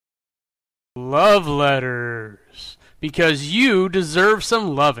Love letters. Because you deserve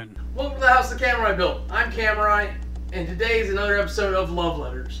some lovin'. Welcome to the house that Kamurai built. I'm Kamurai, and today is another episode of Love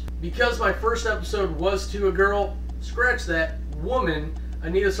Letters. Because my first episode was to a girl, scratch that, woman,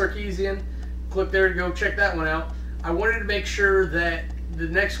 Anita Sarkeesian, click there to go check that one out. I wanted to make sure that the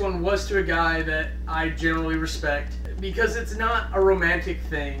next one was to a guy that I generally respect, because it's not a romantic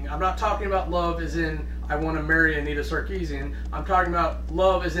thing. I'm not talking about love as in I want to marry Anita Sarkeesian. I'm talking about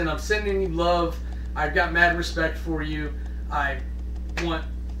love as in I'm sending you love. I've got mad respect for you. I want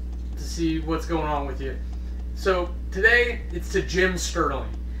to see what's going on with you. So today it's to Jim Sterling.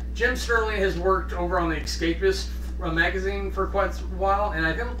 Jim Sterling has worked over on the Escapist magazine for quite a while, and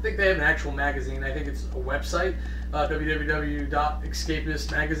I don't think they have an actual magazine. I think it's a website,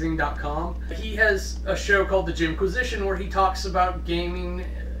 www.escapistmagazine.com. He has a show called The Jimquisition where he talks about gaming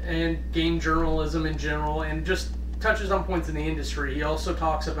and game journalism in general and just touches on points in the industry. He also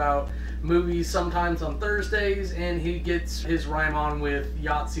talks about movies sometimes on Thursdays, and he gets his rhyme on with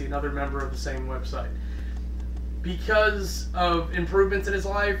Yahtzee, another member of the same website. Because of improvements in his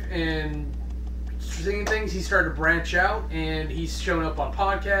life and seeing things, he started to branch out, and he's showing up on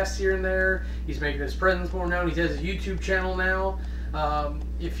podcasts here and there. He's making his presence more known. He has a YouTube channel now.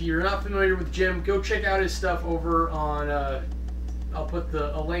 If you're not familiar with Jim, go check out his stuff over on, I'll put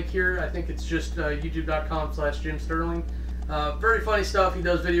a link here. I think it's just youtube.com/Jim Sterling. Very funny stuff. He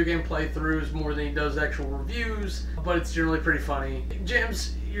does video game playthroughs more than he does actual reviews, but it's generally pretty funny.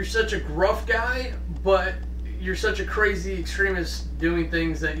 Jim's, you're such a gruff guy, but you're such a crazy extremist doing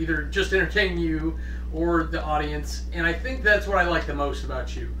things that either just entertain you or the audience, and I think that's what I like the most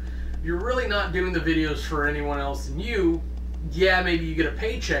about you. You're really not doing the videos for anyone else than you. Yeah, maybe you get a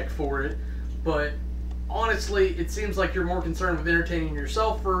paycheck for it, but honestly, it seems like you're more concerned with entertaining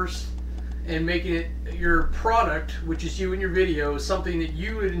yourself first and making it your product, which is you and your video, something that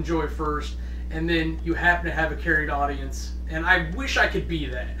you would enjoy first, and then you happen to have a carried audience. And I wish I could be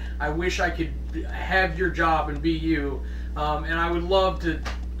that. I wish I could have your job and be you. And I would love to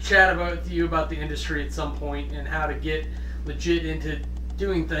chat with you about the industry at some point and how to get legit into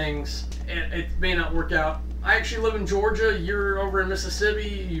doing things. And it may not work out. I actually live in Georgia. You're over in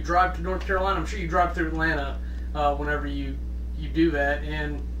Mississippi. You drive to North Carolina. I'm sure you drive through Atlanta whenever you do that.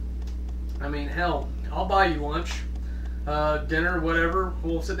 And I mean, hell, I'll buy you lunch, dinner, whatever.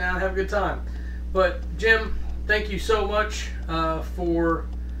 We'll sit down and have a good time. But Jim, thank you so much for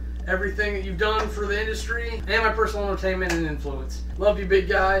everything that you've done for the industry and my personal entertainment and influence. Love you, big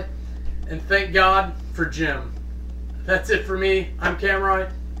guy, and thank God for Jim. That's it for me. I'm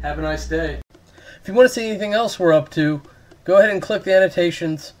Kamurai. Have a nice day. If you want to see anything else we're up to, go ahead and click the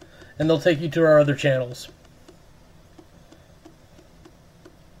annotations, and they'll take you to our other channels.